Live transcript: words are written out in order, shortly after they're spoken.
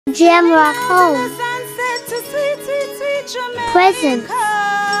Jamrock home. Presents.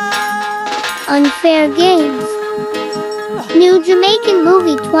 Unfair games. New Jamaican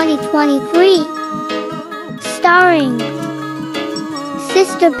Movie 2023. Starring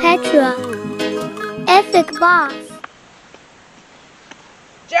Sister Petra. Epic Boss.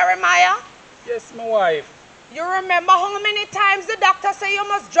 Jeremiah? Yes, my wife. You remember how many times the doctor said you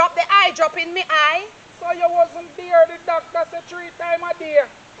must drop the eye drop in my eye? So you wasn't there, the doctor said 3 times a day.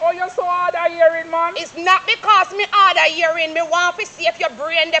 Oh, you're so hard of hearing, man. It's not because me hard of hearing. Me want to see if your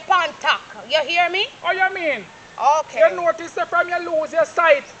brain the pan tack. You hear me? Oh, you mean? Okay. You notice that from you lose your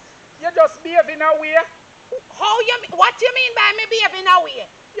sight, you just behaving away. How you mean? What you mean by me behaving away?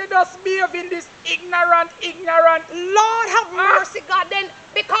 You just behaving this ignorant. Lord have mercy, God. Then,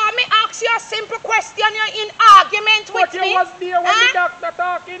 because me ask you a simple question, you're in argument with me. But you was there when the doctor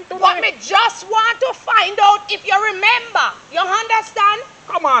talking to But me. me just want to find out if you remember. You understand?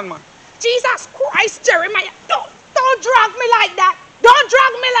 Come on, man. Jesus Christ, Jeremiah, don't drag me like that. Don't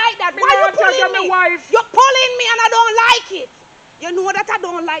drag me like that. Me Why you not dragging pulling me? my wife. You're pulling me and I don't like it. You know that I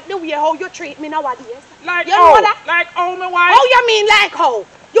don't like the way how you treat me nowadays. Like you how? know that? Like how, my wife? How you mean like how?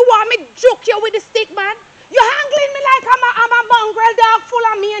 You want me to juke you with the stick, man? You handling me like I'm a mongrel dog full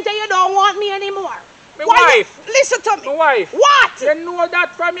of me until you don't want me anymore. My wife. Listen to me. My wife. What? You know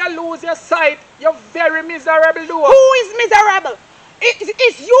that from you lose your sight, you're very miserable, though. Who is miserable?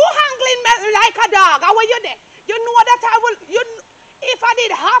 It's you handling me like a dog. How are you there? You know that I will... if I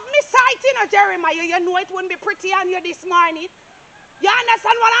did have me sight in Jeremiah, you know it wouldn't be pretty on you this morning. You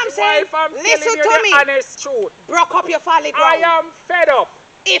understand what I'm saying? Wife, I'm Listen telling you to me. the honest truth. Broke up your folly ground. I am fed up.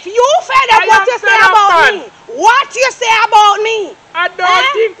 If you fed up, what you say about me? What you say about me? I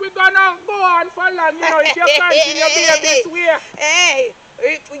don't think we're gonna go on for long, you know, if you continue being this way. Hey,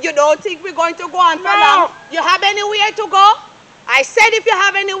 if you don't think we're going to go on for No. long? You have anywhere to go? I said if you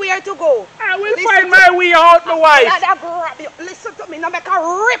have anywhere to go. I will find my way out, my wife. Grab you. Listen to me, now make a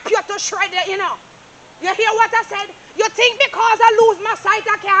rip you to shred you know. You hear what I said? You think because I lose my sight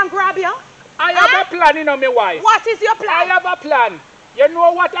I can't grab you? I have a plan, you know, my wife. What is your plan? I have a plan. You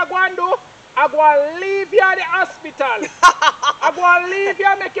know what I'm going to do? I'm going to leave you at the hospital. I'm going to leave you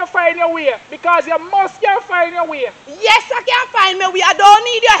and make you find your way. Because you must can find your way. Yes, I can find my way. I don't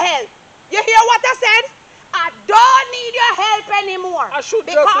need your help. You hear what I said? I don't need your help anymore. I should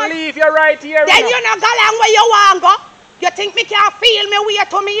just leave you right here. Then you know go along where you want to go. You think me can't feel me way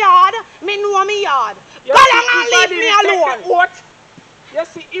to me yard? Me know me yard. Go along and leave me alone. You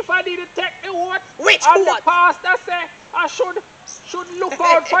see, if I didn't take the oath, which and oath? The pastor say I should look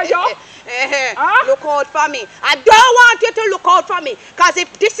out for you. Huh? Look out for me. I don't want you to look out for me. Because if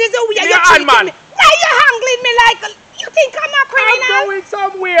this is the way you're treating me, why are you handling me like... You think I'm a criminal? I'm going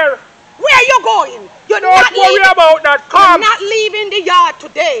somewhere. Where are you going? You're don't not worry leaving, about that. Come. You're not leaving the yard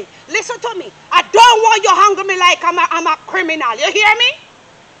today. Listen to me. I don't want you hanging me like I'm a criminal. You hear me?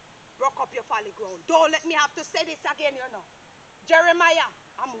 Broke up your folly ground. Don't let me have to say this again, you know. Jeremiah,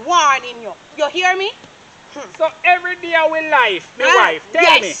 I'm warning you. You hear me? So every day of our life, my wife,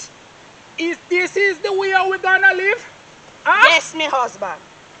 tell me, this is the way we're gonna live? Huh? Yes, my husband.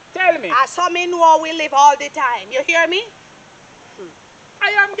 Tell me. I saw me know we live all the time. You hear me? I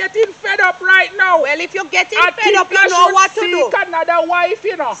am getting fed up right now. Well, if you're getting fed up, you know what to do. Seek another wife,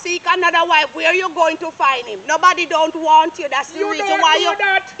 you know. Seek another wife. Where are you going to find him? Nobody don't want you. That's the reason why you...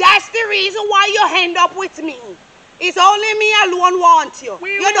 That's the reason why you end up with me. It's only me alone want you.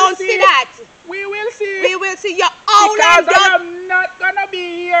 You don't see that. We will see. We will see. You're all because I am not gonna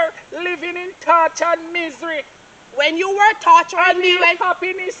be here living in torture and misery. When you were torturing me,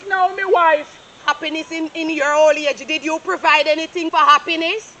 happiness now, my wife. Happiness in your old age. Did you provide anything for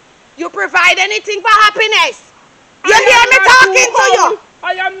happiness? You provide anything for happiness? You hear me talking to you?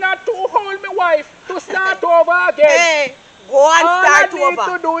 I am not too old, my wife, to start over again. Hey, go and start over. All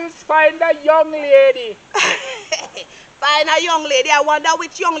I need to do is find a young lady. Find a young lady. I wonder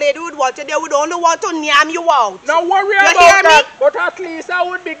which young lady would want you. They would only want to yam you out. No worry about that. But at least I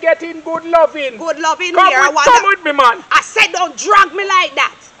would be getting good loving. Good loving come here. Come with me, man. I said don't drag me like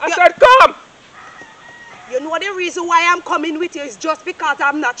that. I said come. You know the reason why I'm coming with you is just because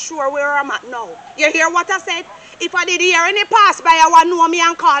I'm not sure where I'm at now. You hear what I said? If I did hear any pass by, I would know me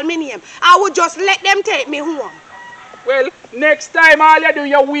and call me name. I would just let them take me home. Well, next time all you do,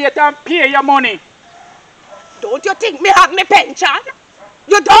 you wait and pay your money. Don't you think me have me pension?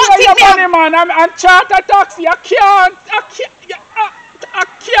 You don't think me have... money, man. I'm charter taxi. I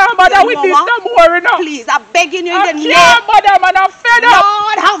can't bother with this no more, you know. Please, I'm begging you in the name. I can't bother, man. I'm fed up.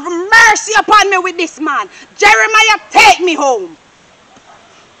 Lord, have mercy upon me with this man. Jeremiah, take me home.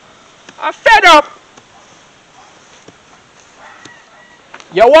 I'm fed up.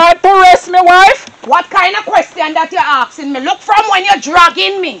 You want to arrest me, wife? What kind of question that you're asking me? Look from when you're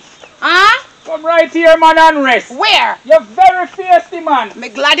dragging me. Huh? Come right here, man, and rest. Where? You're very feisty, man. Me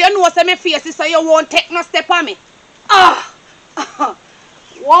glad you know say me face it so you won't take no step on me.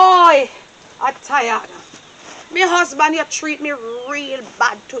 Why? I'm tired. My husband, you treat me real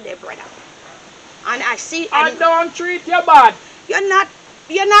bad today, brother. And I see... I don't treat you bad. You're not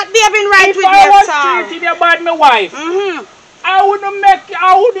behaving right if with I me, was sir. treating you bad, my wife, I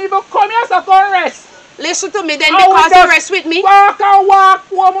wouldn't even come here so come rest. Listen to me then, because you rest with me. Walk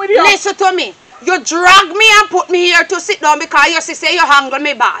home with you. Listen to me. You drag me and put me here to sit down because you say you handle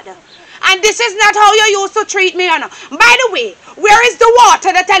me bad. And this is not how you used to treat me, you know. By the way, where is the water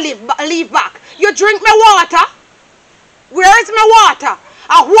that I leave back? You drink my water? Where is my water?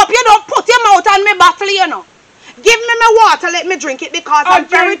 I hope you don't put your mouth on my bottle, you know. Give me my water, let me drink it because I'm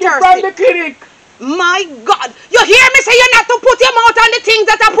very thirsty. From the clinic. My God. You hear me say you're not to put your mouth on the things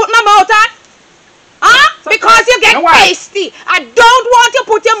that I put my mouth on? Huh? So because you get tasty. I don't want you to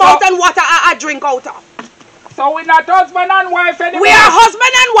put your mouth on water I drink out of. So we're not husband and wife anymore? We are husband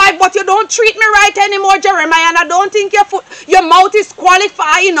and wife, but you don't treat me right anymore, Jeremiah, and I don't think your mouth is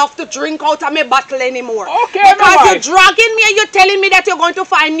qualified enough to drink out of my bottle anymore. Okay, because you're dragging me and you're telling me that you're going to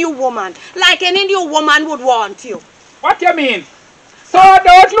find a new woman, like any new woman would want you. What you mean? So I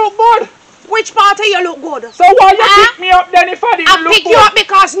don't look good? Which part of you look good? So why you pick me up then if I didn't look good? I pick you up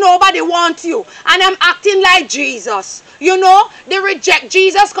because nobody wants you. And I'm acting like Jesus. You know, they reject.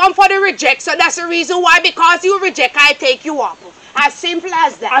 Jesus come for the reject. So that's the reason why. Because you reject, I take you up. As simple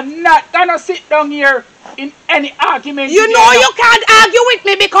as that. I'm not gonna sit down here in any argument. You know you can't argue with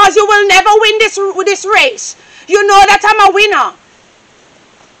me because you will never win this race. You know that I'm a winner.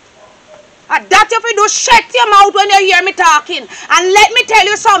 That if you do shut your mouth when you hear me talking. And let me tell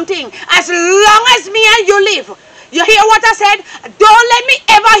you something. As long as me and you live, you hear what I said? Don't let me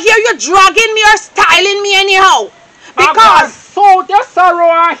ever hear you dragging me or styling me anyhow. Because soothe your sorrow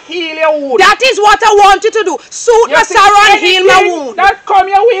and heal your wound. That is what I want you to do. Soothe my sorrow and heal my wound. That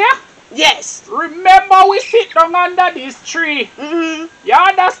come your way? Yes. Remember we sit down under this tree. You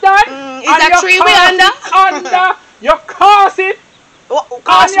understand? Is that tree we under? Under. You cause it.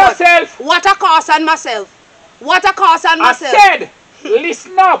 On yourself. What a curse on myself? What a curse on myself? I said,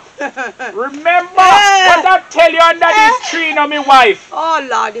 listen up. Remember what I tell you under this tree, now, my wife. Oh,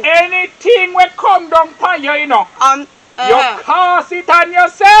 Lord. Anything will come down upon you, you know. You cause it on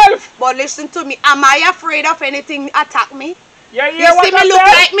yourself. But listen to me. Am I afraid of anything attack me? You see me look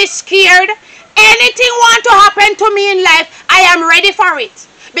like me scared? Anything want to happen to me in life, I am ready for it.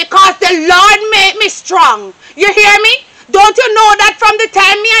 Because the Lord made me strong. You hear me? Don't you know that from the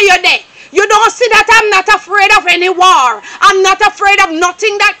time me and you're there? You don't see that I'm not afraid of any war. I'm not afraid of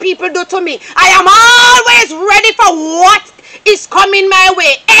nothing that people do to me. I am always ready for what is coming my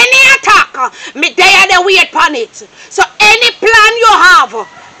way. Any attack, me there they wait upon it. So any plan you have,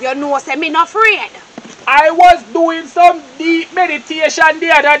 you know say me not afraid. I was doing some deep meditation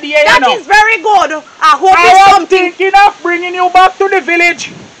the other day. That is very good. I hope I am thinking of bringing you back to the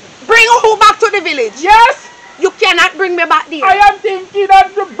village. Bring who back to the village? Yes. You cannot bring me back there. I am thinking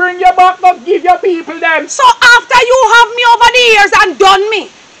of to bring you back, not give your people them. So after you have me over the years and done me,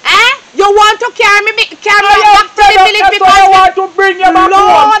 you want to carry me back to the village because I want to bring you back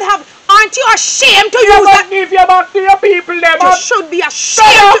Lord home. Aren't you ashamed to use that? Give you back to your people them. You should be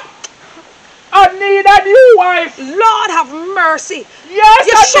ashamed. I need a new wife. Lord have mercy. Yes,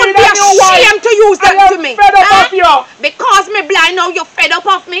 you should be ashamed to use that to me. Fed up of you. Because me blind now, you're fed up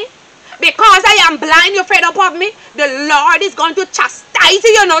of me. Because I am blind, you're fed up of me. The Lord is going to chastise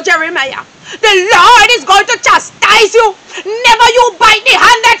you, know, Jeremiah. The Lord is going to chastise you. Never you bite the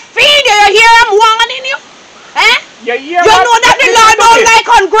hand that feed you. You hear I'm warning you? You know that the Lord don't like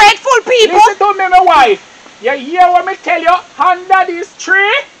ungrateful people. Listen to me, my wife. You hear what me tell you? Under this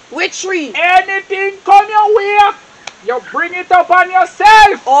tree. Which tree? Anything come your way, you bring it up on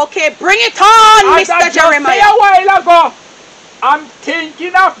yourself. Okay, bring it on, as Mr. Jeremiah. A while ago, I'm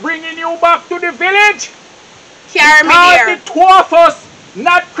thinking of bringing you back to the village. Carry me here. The two of us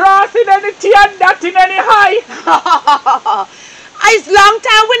not crossing any T and that in any high. It's long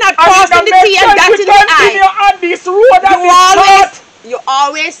time we're not crossing the T and that in the high. On this road you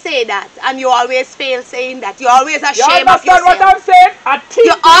always say that, and you always fail saying that. You always ashamed of yourself. You understand what I'm saying?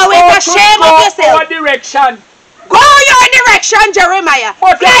 You're always ashamed of yourself. Our direction. Go your direction, Jeremiah.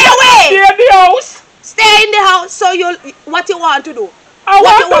 But fly away. Stay in the house. Stay in the house. So what you want to do? I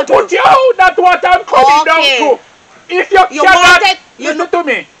want to put you out. That's what I'm coming down to. If you cannot, listen to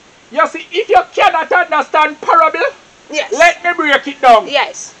me. You see, if you cannot understand parable, yes, let me break it down.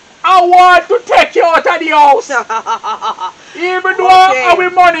 Yes. I want to take you out of the house. Even though I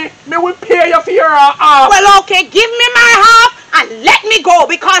have money, me will pay you for your half. Well, okay, give me my half and let me go.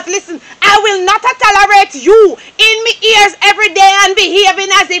 Because listen, I will not tolerate you in my ears every day and behaving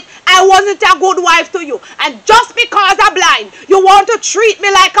as if I wasn't a good wife to you. And just because I'm blind, you want to treat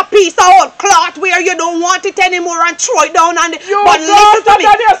me like a piece of old cloth where you don't want it anymore and throw it down on the... But listen to me,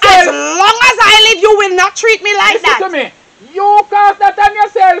 as long as I live, you will not treat me like that. Listen to me. You cause that on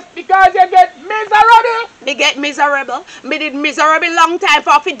yourself because you get miserable. Me get miserable. Me did miserable long time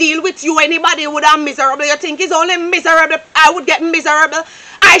for to deal with you. Anybody would have miserable. You think it's only miserable? I would get miserable.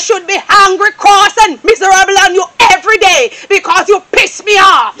 I should be hungry, cross, and miserable on you every day because you piss me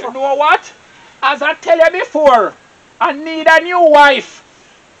off. You know what? As I tell you before, I need a new wife.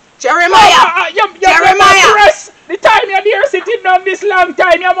 Jeremiah. Jeremiah. You rest. The time you're there sitting down this long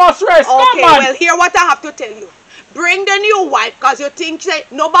time, you must rest. Okay, well, hear what I have to tell you. Bring the new wife because you think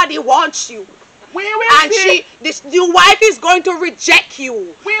nobody wants you. We will see. This new wife is going to reject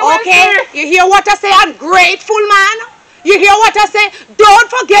you. We will see. You hear what I say? Ungrateful man. You hear what I say?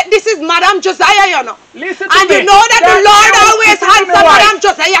 Don't forget this is Madam Josiah, you know. Listen to me. And you know that the Lord always answers Madam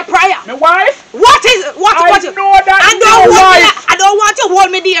Josiah prayer. My wife? What is what? I know that I don't want you to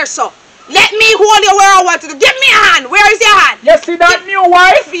hold me dear, so. Let me hold you where I want to. Give me a hand. Where is your hand? You see that new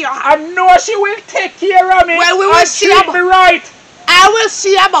wife? I know she will take care of me. Well, we will see about me right. I will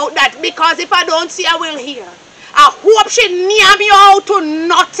see about that because if I don't see, I will hear. I hope she near me out to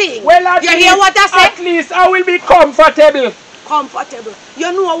nothing. Well, you hear what I say? At least I will be comfortable. Comfortable.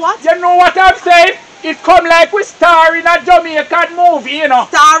 You know what? You know what I'm saying? It come like we star in a Jamaican movie, you know.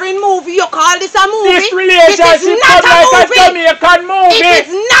 Starring movie? You call this a movie? This relationship come like a Jamaican movie. It is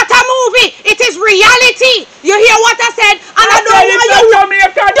not a movie. It is reality. You hear what I said? And I don't want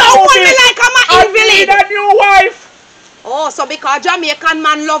you. Don't hold me like I'm an invalid. I need a new wife. Oh, so because Jamaican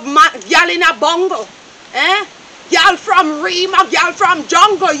man love girl in a bungle, eh? Girl from Ream, a girl from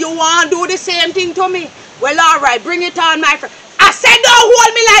jungle, you want to do the same thing to me? Well, all right, bring it on, my friend. I said don't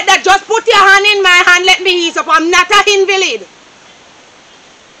hold me like that. Just put your hand in my hand. Let me ease up. I'm not an invalid.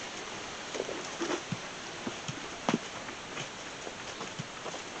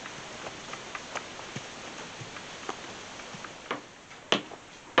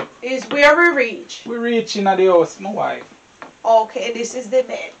 Is where we reach. We reaching at the house, my wife. Okay, this is the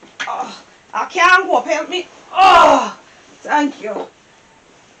bed. Oh, I can't go up. Help me. Oh, thank you.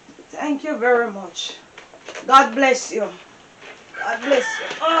 Thank you very much. God bless you. God bless you.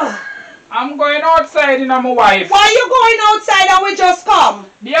 Oh. I'm going outside, you know, my wife. Why are you going outside and we just come?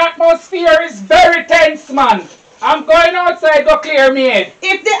 The atmosphere is very tense, man. I'm going outside to clear me head.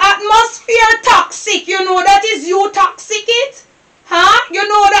 If the atmosphere toxic, you know that is you toxic it? Huh? You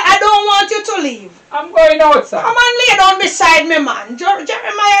know that I don't want you to leave. I'm going outside. Come and lay down beside me, man.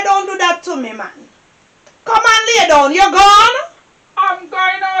 Jeremiah, don't do that to me, man. Come and lay down. You're gone? I'm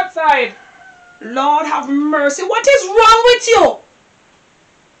going outside. Lord have mercy. What is wrong with you?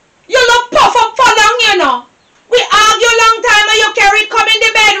 You look puff up for long, you know. We argue long time and you carry come in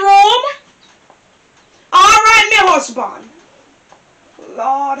the bedroom. Alright, my husband.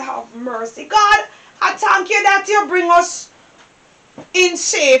 Lord have mercy. God, I thank you that you bring us in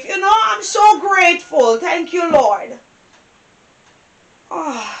safe. You know, I'm so grateful. Thank you, Lord.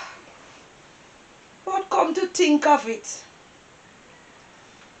 Oh. But come to think of it.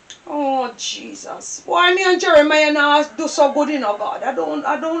 Oh, Jesus. Why me and Jeremiah now do so good, you know, God? I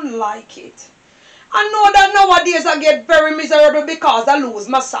don't like it. I know that nowadays I get very miserable because I lose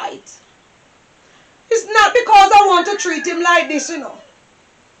my sight. It's not because I want to treat him like this, you know.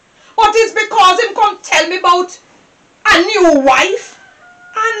 But it's because him come tell me about a new wife.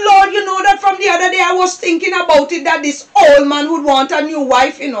 And Lord, you know that from the other day I was thinking about it, that this old man would want a new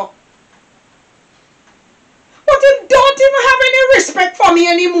wife, you know. But him don't even have any respect for me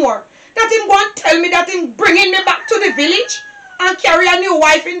anymore. That him want to tell me that him bringing me back to the village and carry a new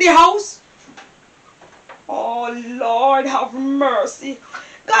wife in the house. Oh, Lord, have mercy.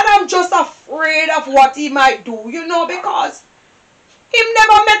 God, I'm just afraid of what he might do, you know, because him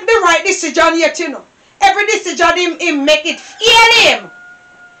never make the right decision yet, you know. Every decision him make it fail him.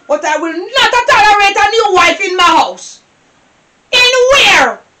 But I will not tolerate a new wife in my house. In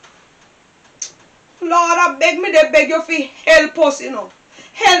where? Lord, I beg you to help us, you know.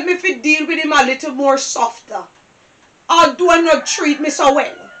 Help me to deal with him a little more softer. Or do I not treat me so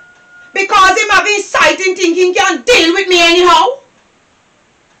well? Because him having sight and thinking can deal with me anyhow.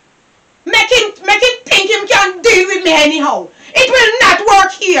 Make him think him can deal with me anyhow. It will not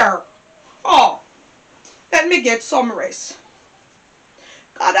work here. Oh, let me get some rest.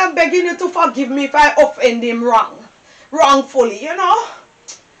 God, I'm begging you to forgive me if I offend him wrongfully, you know.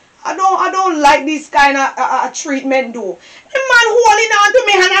 I don't like this kind of treatment though. The man holding on to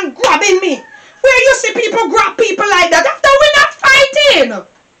me hand and grabbing me. Where you see people grab people like that after we're not fighting?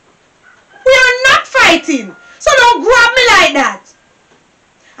 We are not fighting. So don't grab me like that.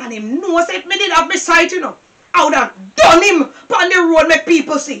 And him knows if me did have my sight, you know, I would have done him on the road make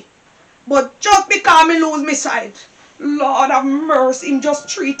people see. But just because me lose my sight, Lord have mercy, him just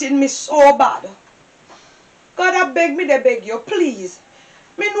treating me so bad. God, I beg me, they beg you, please.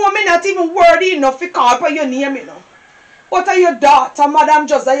 Me know me not even worthy enough to call for your name, you know. But are your daughter, Madam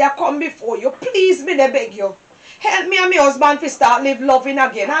Josiah, come before you. Please, me, they beg you. Help me and my husband to start live loving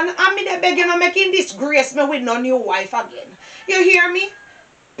again. And me, they beg you, not making disgrace me with no new wife again. You hear me?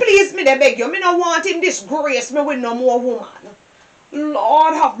 Please, me, they beg you. Me not want him disgrace me with no more woman.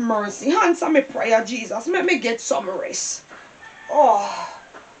 Lord have mercy. Answer me prayer, Jesus. Let me get some rest. Oh.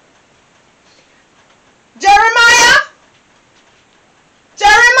 Jeremiah?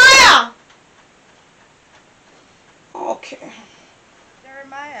 Jeremiah! Okay.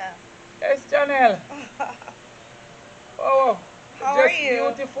 Jeremiah. Yes, Janelle. Oh, How are just you?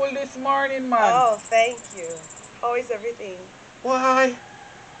 beautiful this morning, man. Oh, thank you. How is everything? Why?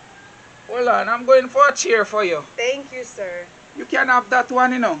 Hold on, I'm going for a chair for you. Thank you, sir. You can have that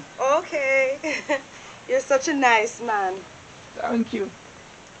one, you know. Okay. You're such a nice man. Thank you.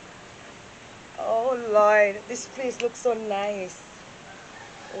 Oh, Lord. This place looks so nice.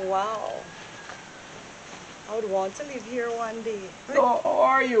 Wow. I would want to live here one day. So, how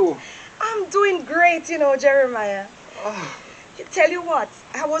are you? I'm doing great, you know, Jeremiah. Oh, Tell you what,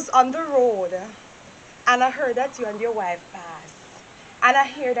 I was on the road and I heard that you and your wife passed. And I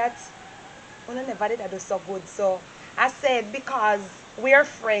hear that one never did I do so good. So I said, because we're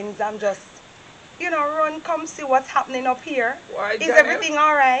friends, I'm just, you know, run, come see what's happening up here. why, Is Janelle? everything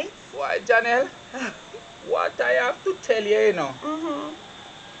all right? Why, Janelle? What I have to tell you, you know. Mm-hmm.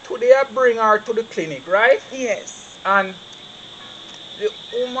 Today I bring her to the clinic, right? Yes. And the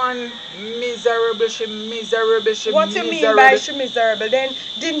woman miserable, she What you mean by she miserable? Then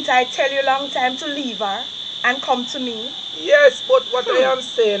didn't I tell you long time to leave her and come to me? Yes, but what I am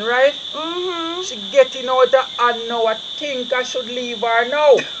saying, right? Mm-hmm. She getting out of hand now. I think I should leave her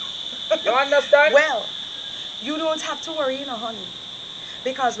now. You understand? Well, you don't have to worry, you know, honey.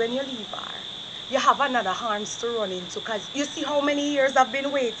 Because when you leave her, you have another arms to run into. Because you see how many years I've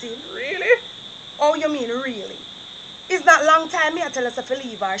been waiting? Really? Oh, you mean really? It's not long time me I tell her to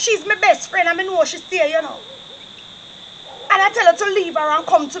leave her. She's my best friend. I know she's there, you know. And I tell her to leave her and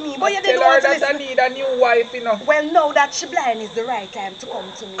come to me. But you didn't Tell her want to that I listen. need a new wife, you know. Well, now that she blind is the right time to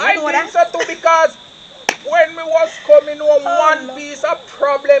come to me. You I know think that? so too, because when we was coming home, Oh, one Lord. piece of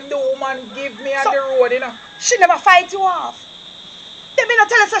problem the woman give me on So- the road, you know. She never fight you off. They me not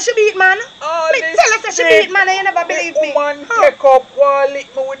tell us that she beat man. All Me this tell us that she stick, beat man and you never believe the me. woman Huh. take up one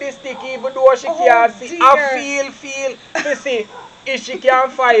lick me with the stick even though she Oh, can't see. dear. I feel, me see, if she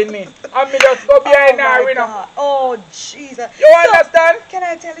can't find me. And me just go behind Oh, her, my you know. God. Oh, Jesus. You understand? Can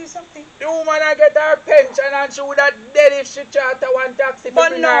I tell you something? The woman I get her pension and she would have dead if she charter one taxi to But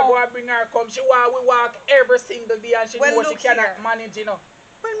bring no. her go and bring her come. She want we walk every single day and she Well, know she look cannot here. manage, you know.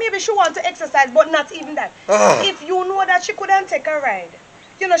 Well, maybe she want to exercise, but not even that. If you know that she couldn't take a ride,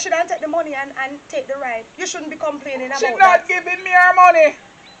 you know, shouldn't take the money and take the ride. You shouldn't be complaining about She not that. giving me her money.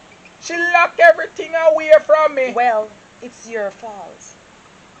 She lock everything away from me. Well, it's your fault.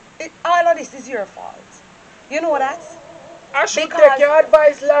 All of this is your fault. You know that? I should because- take your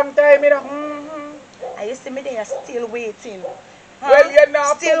advice long time, you know. Mm-hmm. And you see me there still waiting. Huh? Well, you don't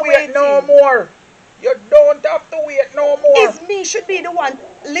have Still to wait no waiting. more. You don't have to wait no more. It's me should be the one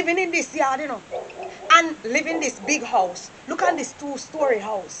living in this yard, you know. And living this big house. Look at this 2-story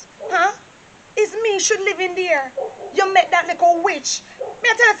house. Huh? It's me should live in there. You met that little witch. Me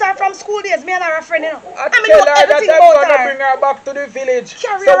I tell her from school days, me and her a friend, you know. I me tell know her that everything I'm about gonna her. bring her back to the village.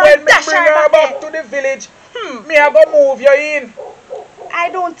 Carry So her when and me dash bring her her back back there. to the village, me I go move you in. I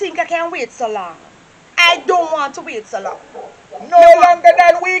don't think I can wait so long. I don't want to wait so long. No longer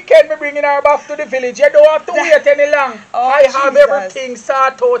than weekend, me bringing her back to the village. You don't have to wait any long. Oh, I have Jesus. everything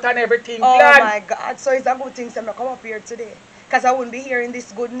sorted out and everything Oh planned. my God. So it's a good thing that I come up here today. Because I wouldn't be hearing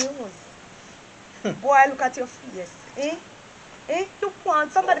this good news. Boy, look at your face. Eh? Eh? You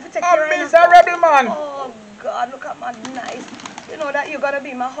want somebody to take care I'm of you? miserable, man. Oh God, look at my nice. You know that you're gonna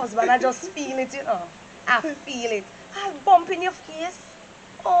be my husband. I just feel it, you know. I feel it. I'll bump in your face.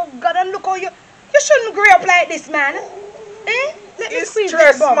 Oh God, and look how you shouldn't grow up like this, man. Eh? Let me It's squeeze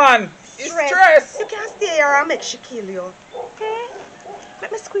stress, this bump. man. It's stress. You can't stay here and make she kill you. Okay?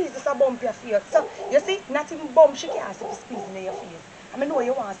 Let me squeeze this and bump your face. So, you see, not even bump she can't see squeezing in your face. I mean, know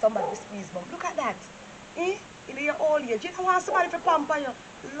you want somebody to squeeze bump. Look at that. Eh? in your old age. You don't want somebody to pamper you.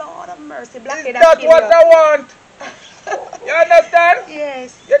 Lord of mercy, black Is that what I want? You understand?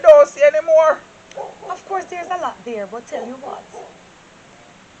 Yes. You don't see anymore. Of course, there's a lot there, but tell you what,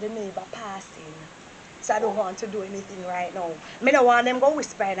 the neighbor passing, so I don't want to do anything right now. Me don't want them go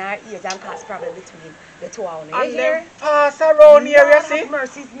whisper in our ears and cause problem between the two of them. And them pass around here, you see?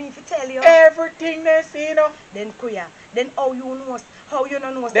 Mercy, it's me to tell you. Everything they see, you know. Then Kuya, then how you know, how you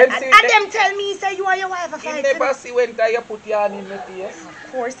don't know. Them and see, them tell me, say you and your wife are he fighting. never see when you put your hand in the face.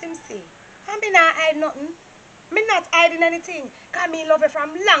 Of course him see. And me not hide nothing. Me not hiding anything. Cause me love you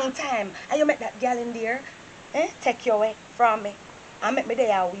from long time. And you make that girl in there, take you away from me. And make me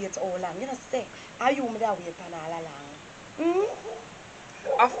there wait all long. You know say, are you me there wait for all along?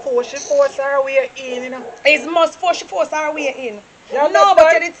 She force her way in, you know. It's must force her way in. You No,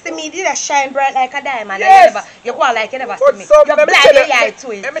 but you did see me, you just shine bright like a diamond. Yes. And you go on like you never But see me. some, You let me blind tell your you- eye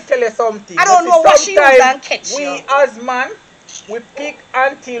to it. Let me tell you something. I don't You know see, what she use sometimes and catch we you. as man, we pick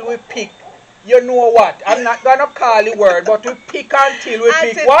until we pick. You know what? I'm not gonna call the word, but we pick until we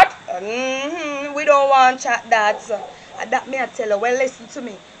pick what? We don't want chat that. That me I tell you. Well, listen to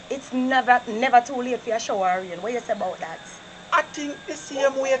me. It's never too late for a shower rain. What you say about that? I think the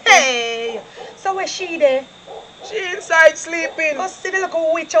same way. Hey, so where's she there? She inside sleeping. Go see the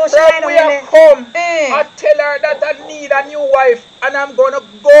little witch how she From lying where down I there. come, Eh. I tell her that I need a new wife, and I'm gonna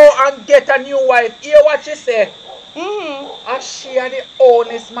go and get a new wife. Hear what she say? And she and the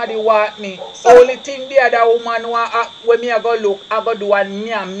honest man want me. Only thing the other woman want when me I go look, I go do and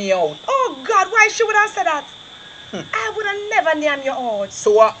name me out. Oh God, why she would have said that? I would have never named you out.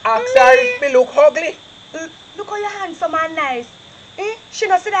 So I ask her if me look ugly. Look how you're handsome and nice. She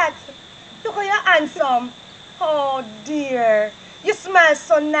not see that. Look how you're handsome. Oh dear. You smile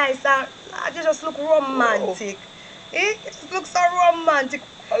so nice and you just look romantic. You just look so romantic.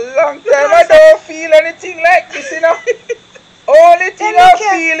 A long time I don't feel anything like this, you know. Only thing I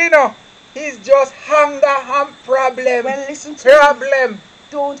feel, you know, is just hunger and problem. Well, listen to me. Problem.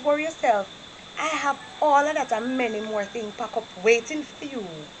 Don't worry yourself. I have all of that and many more things packed up waiting for you.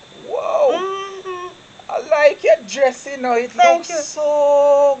 Whoa. I like your dress, you know. It Thank looks you.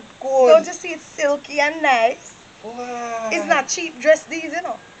 so good. Don't you see it's silky and nice? Wow. It's not cheap dress these, you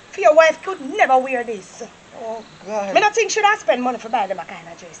know. For your wife could never wear this. Oh, God. I don't think should I spend money for buy them a kind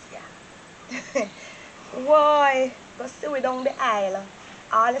of dress, yeah. Why? Go sit we down the aisle.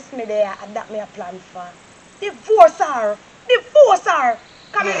 All this me there and that me a plan for. Divorce her. Divorce her.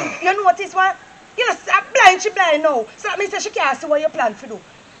 Come in. You notice what? You know, she blind now. So that means she can't see what you plan to do.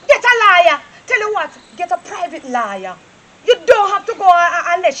 Get a liar. Tell you what, get a private liar. You don't have to go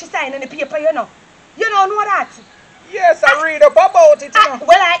and let she sign any paper, you know. You don't know that. Yes, I read up about it, you know.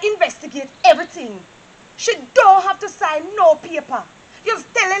 Well, I investigate everything. She don't have to sign no paper. You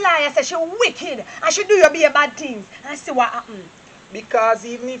just tell a liar, say she wicked, and she do your be bad things, and see what happens. Because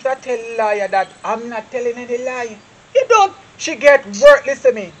even if I tell a liar that I'm not telling any lie, You don't. she get worse.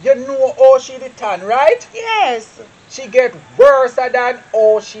 Listen to me. You know how she did turn, right? Yes. She get worse than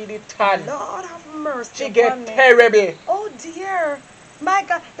how she did turn. Lord have mercy. She get upon me. terrible. Oh dear. My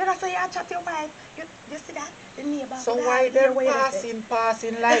God. You know, so you chat to your wife. You see that? The neighbor. So that why hear them what you say.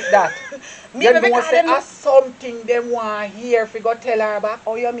 passing like that? Me You never know call say them- something them want hear if you go tell her back.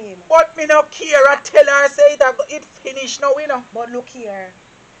 Oh, you mean? But me no care. I tell her say it finished now, you know. But look here.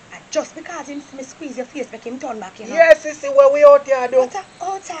 Just because him see me squeeze your face, make him turn back, you know. Yes, you see what we out here do. But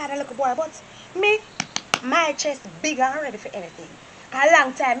outside a little boy, but me, my chest big and ready for anything. A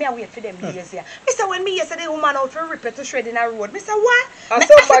long time me I wait for them days here. Me say when me yesterday woman out for rip it to shred in a road. Me say what? And Me-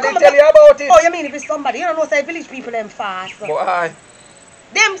 somebody come tell back- you about it. Oh, you mean if it's somebody? You don't know say village people them fast. Boy.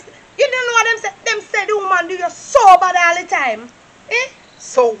 Them, you don't know what them say? Them say the woman do you so bad all the time. Eh?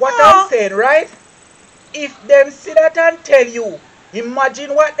 So what Oh. I'm saying, right? If them see that and tell you,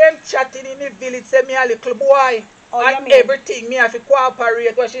 imagine what them chatting in the village say me a little boy. Oh, you and mean- everything me have to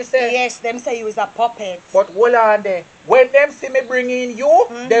cooperate what she say. Yes, them say you is a puppet. But hold on there. When them see me bringing you,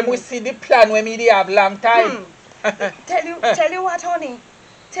 them will see the plan when me they have long time. Tell you what, honey.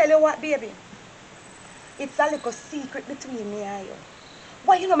 Tell you what, baby. It's a little secret between me and you.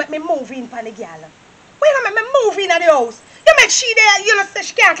 Why you not make me move in for the girl? Why you not make me move in at the house? You make she there, you know, say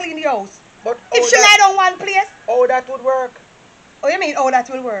she can't clean the house. But If she lie down one place, how that would work? oh, you mean, oh, that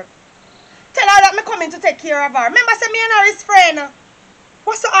will work? Tell her that me coming to take care of her. Remember, say me and her is friend.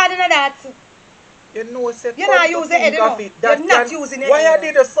 What's so hard in that? You know, say You're come not to using think it, you of know. it, that You're not can- using it Why either.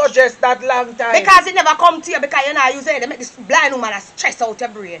 you did suggest that long time? Because it never come to you because you're not using it. They make this blind woman a stress out your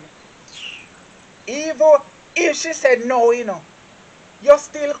brain. Even if she said no, you know, you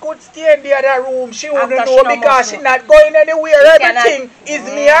still could stay in the other room. She wouldn't After she know no because must she know. not going anywhere. She Everything cannot- is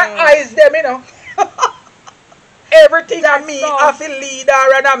me her eyes them, you know. everything That and me sounds- have to lead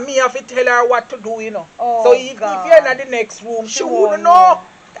her and me have to tell her what to do, you know. Oh, so if God. you're in the next room, she wouldn't know.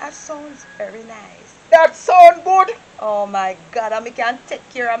 That sounds very nice. That sound good. Oh my God, and me can take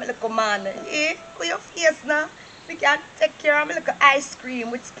care of my little man. Eh? With your face now. Me can take care of my little ice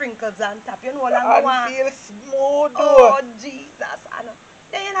cream with sprinkles on top. You know what I'm And want? feel smooth. Oh, Jesus. I know.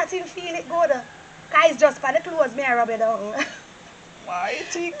 Then you not even feel it good. Cause it's just for the clothes me I rub it down.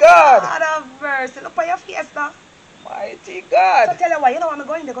 Mighty God. God of mercy. Look at your face now. Mighty So God. tell her what, you know I'm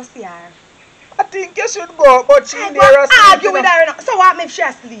going to go see her. I think you should go, but she I in go there and asleep. argue You with know. her. You know. So what if she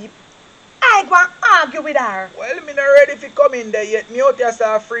asleep? I go and argue with her. Well, me not ready to come in there yet. Me out here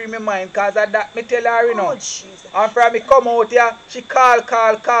start free my mind, cause of that me tell her, you know. Oh, Jesus. And from me come out here, she call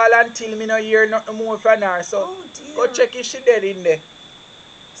until me no hear nothing more from her. So Oh, dear. go check if she dead in there.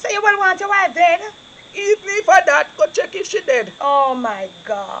 So you will want your wife dead? Even if for that, go check if she dead. Oh, my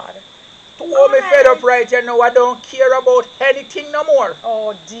God. To hold me fed up Alright. right here now, I don't care about anything no more.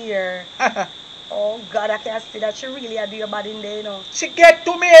 Oh, dear. Oh, God, I can see that she really a do your bad in there, you know. She get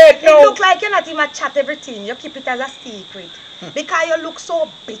to me head It now. look like you're not even chat everything. You keep it as a secret. Because you look so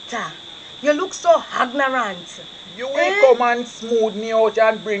bitter. You look so ignorant. You will come and smooth me out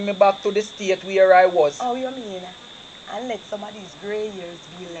and bring me back to the state where I was. Oh, you mean? And let some of these grey years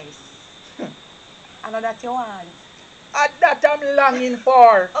be less. I know that you want. And that I'm longing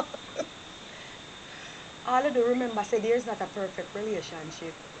for. All you do remember, say there's not a perfect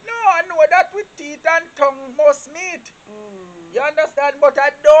relationship. No, I know that with teeth and tongue must meet. Mm. You understand? But I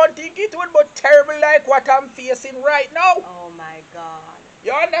don't think it would be terrible like what I'm facing right now. Oh, my God.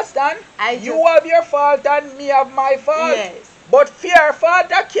 You understand? You just- have your fault and me have my fault. Yes. But fear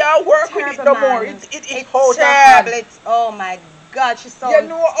fault, I can't work with it Terrible, no more. man. It's It's out of terrible. hand. It's, oh, my God, she sounds... You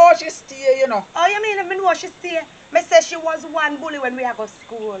know how she stay, you know. Oh, you mean I know she stay? Me say she was one bully when we go to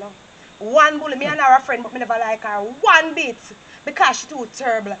school. One bully. Me and her a friend, but me never like her one bit. Because she too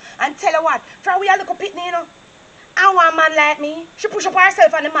terrible. And tell her what, from we a little pitney, you know, I want a man like me. She push up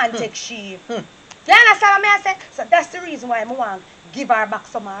herself and the man take she. You understand what me I say? So that's the reason why I want to give her back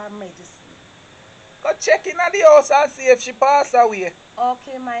some of her medicine. Go check in at the house and see if she pass away.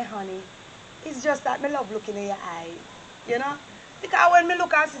 Okay, my honey. It's just that me love looking in your eyes. You know? Because when me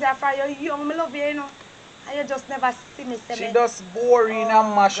look and see that from you young, me love you, you know. And you just never see me say She me. just boring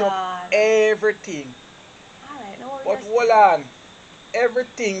and mash God. up everything. Alright, no worries. But hold on.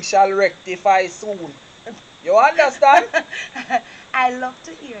 Everything shall rectify soon. You understand? I love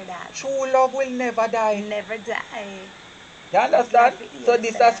to hear that. True love will never die. Never die. You understand? Glad to hear So you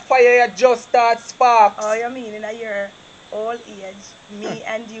this say as that. fire just start sparks. Oh, you mean in a year old age, me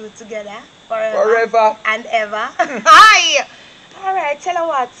and you together forever, Forever. and ever? Hi! Alright, tell her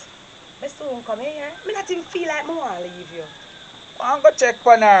what. Me soon come here. Me not even feel like me want to leave you. Go and go check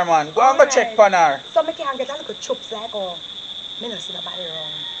on her, man. Go and go check on her. So me can get a little chups like, oh, me not see nobody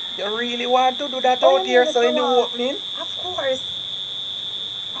around. You really want to do that Oh, out you here mean so if in you the want? opening? Of course.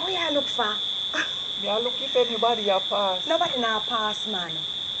 Oh yeah, look for. Yeah, look if anybody a pass. Nobody now pass, man.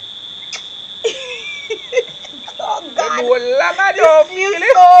 Oh You God. know long This enough, feels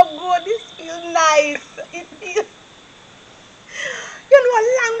Philip. so good. This feels nice. It feels. You know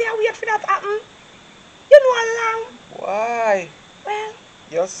how long they are wait for that happen? You know how long? Why? Well,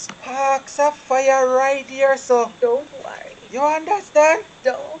 Your sparks of fire right here, so. don't worry. You understand?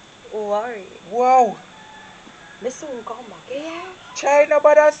 Don't worry. Wow. Me soon come back, yeah? Try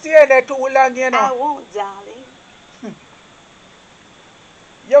nobody stay there too long, you I know. won't, darling.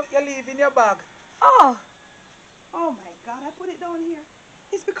 You leave in your bag. Oh! Oh my God, I put it down here.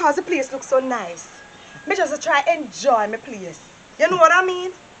 It's because the place looks so nice. Me just try enjoy my place. You know what I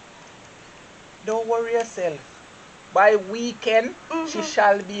mean? Don't worry yourself. By weekend, she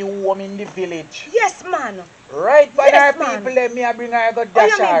shall be home in the village. Yes, man. Right by Yes, her man. people, let me bring her go Oh,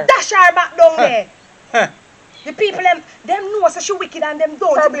 dash you mean her. dash her back down there? Huh. The people, them know so she wicked and them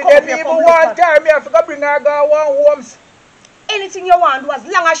don't Probably even come them up here even from want look at. her. Me have to go bring her go one homes. Anything you want do as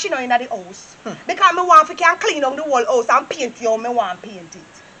long as she know in the house. Because me want to can clean up the whole house and paint you how me want paint it.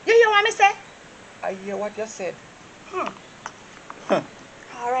 You hear what me say? I hear what you said.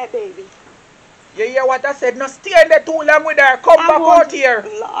 Alright, baby. You hear what I said? No stay in there too long with her. Come back out here.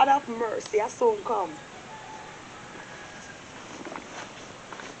 Lord of mercy, I soon come.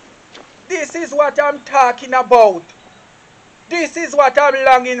 This is what I'm talking about. This is what I'm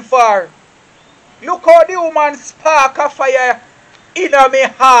longing for. Look how the woman spark a fire in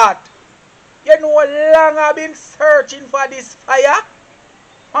my heart. You know how long I've been searching for this fire?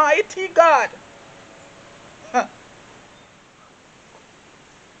 Mighty God. Huh.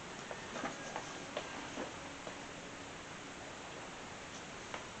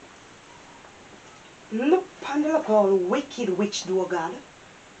 Look Pandela call wicked witch do God.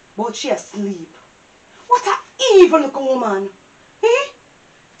 But she asleep. What a evil looking woman. Eh?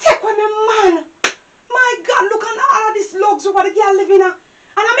 Take away my man. My God, look at all of this luxury what the girl living in. And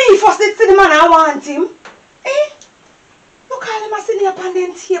I mean first did see the man I want him. Eh? Look at him sitting up on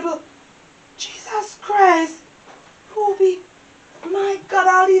the table. Jesus Christ. Ruby. My God,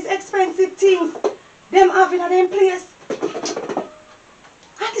 all these expensive things. Them having at them place.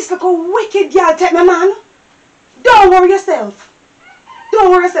 And this little wicked girl take my man. Don't worry yourself.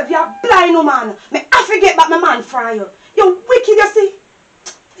 Don't worry yourself. You're blind, no man. I forget about my man from you. You're wicked, you see.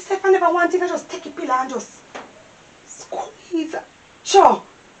 If I never want it, I just take a pillar and just squeeze. Sure.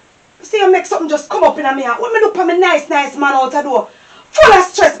 You see, you make something just come up in me. When me look at my nice man out the door, full of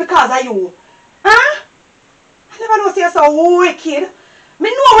stress because of you. Huh? I never know see you so wicked. Me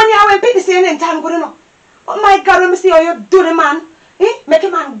know when you went pick the same time good enough. Oh my God, when me see how you do the man, make a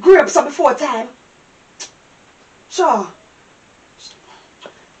man grab some before time. Sure.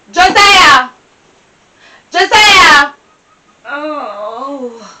 Josiah! Josiah!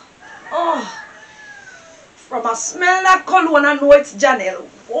 Oh. From a smell that cologne, I know it's Janelle.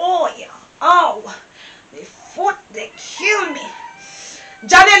 Oh, yeah. Oh. The foot, they kill me.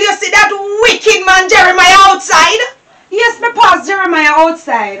 Janelle, you see that wicked man Jeremiah outside? Yes, me pass Jeremiah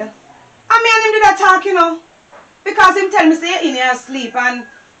outside. I mean him do that talk, you know. Because him tell me say in here sleep and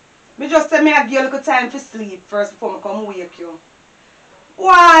me just tell me I give you a little time for sleep first before I come wake you.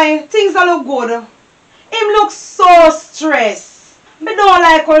 Why? Things don't look good. Him looks so stressed. Me don't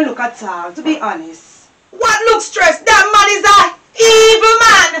like how he look at all, to be honest. What looks stressed? That man is a evil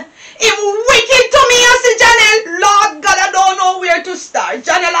man. Him wicked to me, you see, Janelle. Lord God, I don't know where to start.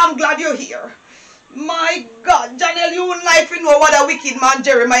 Janelle, I'm glad you're here. My God, Janelle, you wouldn't like to know what a wicked man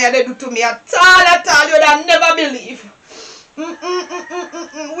Jeremiah they do to me at all. You'd have never believe.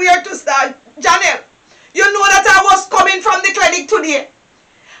 Where to start? Janelle, you know that I was coming from the clinic today.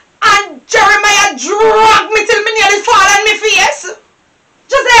 And Jeremiah dragged me till me nearly fall on my face.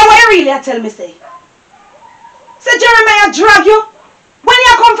 Just say what you really tell me, say. Say Jeremiah drag you when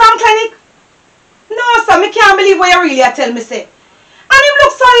you come from clinic? No, sir, me can't believe what you really tell me, say. And him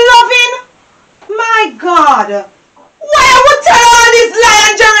look so loving. My God. Why I would tell all this lie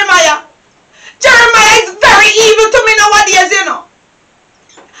on Jeremiah? Jeremiah is very evil to me nowadays, you know.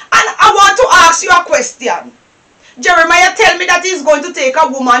 And I want to ask you a question. Jeremiah tell me that he's going to take a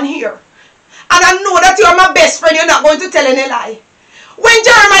woman here. And I know that you're my best friend, you're not going to tell any lie. When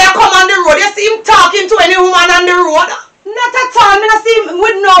Jeremiah come on the road, you see him talking to any woman on the road? Not at all. I don't see him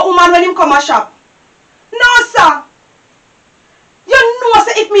with no woman when him come a shop. No, sir. You know,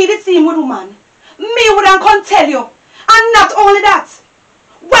 sir, if me did see him with woman, me wouldn't come tell you. And not only that,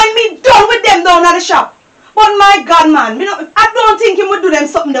 when me done with them down at the shop. But my God, man, I don't think he would do them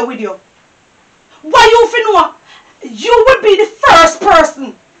something there with you. Why you fi know? You would be the first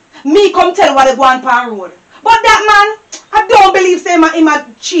person me come tell what they go on pan road. But that man, I don't believe say him a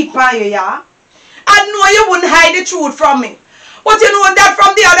cheat on you, yeah? I know you wouldn't hide the truth from me. But you know that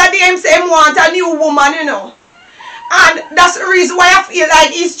from the other day him say him want a new woman, you know. And that's the reason why I feel like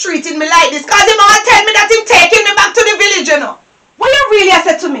he's treating me like this. Because he might tell me that him taking me back to the village, you know. What you really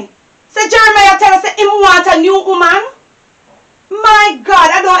said to me? Say Jeremiah tell us that him want a new woman? My God,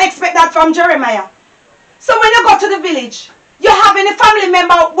 I don't expect that from Jeremiah. So when you go to the village, you have any family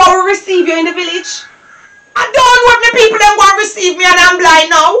member who will receive you in the village? I don't know if the people them want to receive me and I'm blind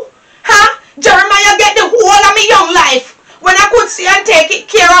now. Huh? Jeremiah get the whole of my young life. When I could see and take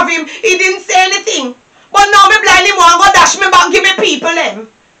care of him, he didn't say anything. But now me blind him want to go dash me back, give me people them.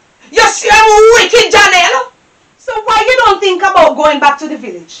 You see I'm wicked, Janelle? So why you don't think about going back to the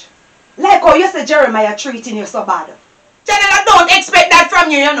village? Like how you say Jeremiah treating you so bad. Janelle, I don't expect that from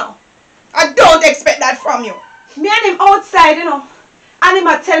you, you know. I don't expect that from you. Me and him outside, you know. And him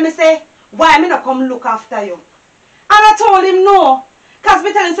a tell me say, why me not come look after you? And I told him no. Because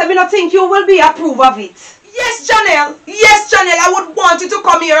me tell him say, me not think you will be approve of it. Yes, Janelle. Yes, Janelle, I would want you to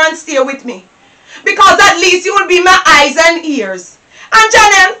come here and stay with me. Because at least you will be my eyes and ears. And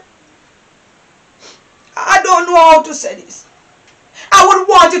Janelle, I don't know how to say this. I would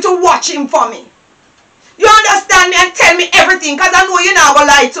want you to watch him for me. You understand me and tell me everything because I know you're not going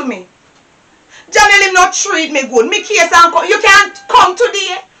to lie to me. Janelle, him not treat me good. Me case and come. You can't come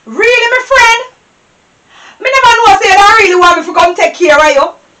today. Really, my friend? Me never know say that I really want me to come take care of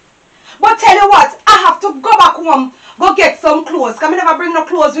you. But tell you what, I have to go back home, go get some clothes. Because I never bring no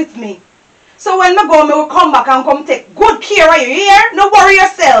clothes with me. So when I go, I will come back and come take good care of you. You hear? No worry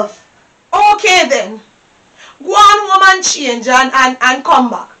yourself. Okay then. Go on home and change and come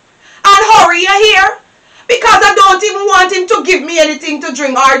back. And hurry, you hear? Because I don't even want him to give me anything to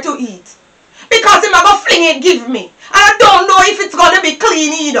drink or to eat. because him a go fling it give me. And I don't know if it's gonna be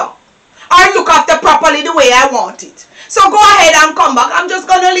clean either. Or look after properly the way I want it. So go ahead and come back. I'm just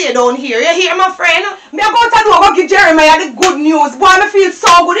gonna lay down here. You hear, my friend? Me I go to do go give Jeremiah the good news. Boy, me feel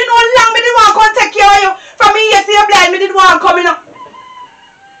so good. You know how long me did want to come take care of you. From me yesterday you blind, me did want to come in.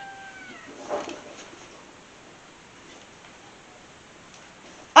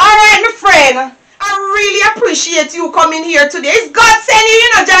 Alright, my friend. I really appreciate you coming here today. It's God send you, you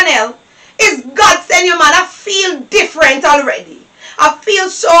know, Janelle. It's God send you, man. I feel different already. I feel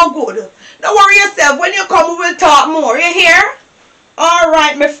so good. Don't worry yourself. When you come, we will talk more. You hear?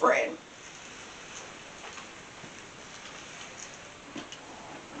 Alright, my friend.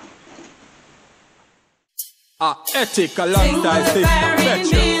 Ethical lifestyle system.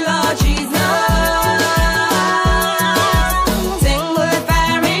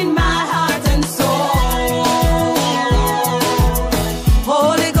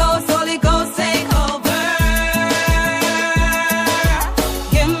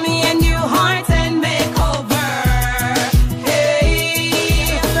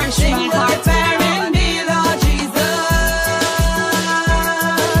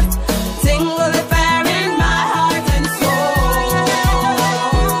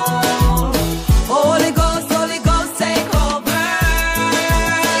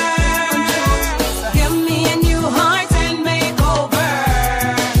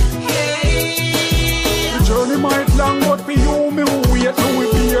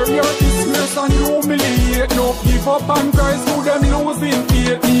 Up and Christ who them losing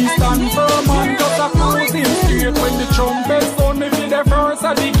faith. Me stand firm and just a cruising straight. When the trumpet sound, me be the first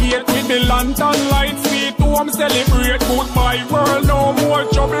at the gate. With the lantern lights, we to celebrate. Goodbye world, no more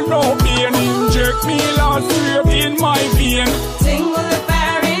trouble, no pain. Inject me last year in my vein. Sing with the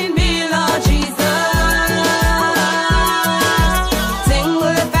fire in me, Lord Jesus. Sing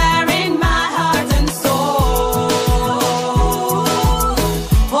with the fire in my heart and soul.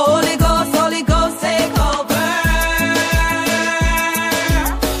 Holy Ghost, take over.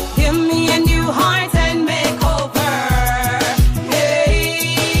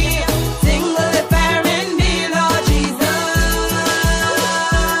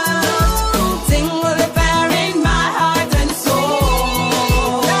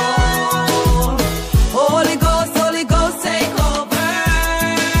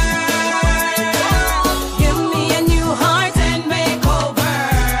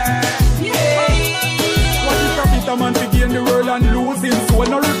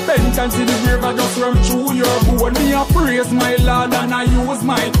 And see the river just run through your bone. Me a praise my Lord and I use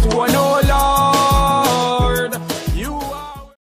my tone. Oh Lord,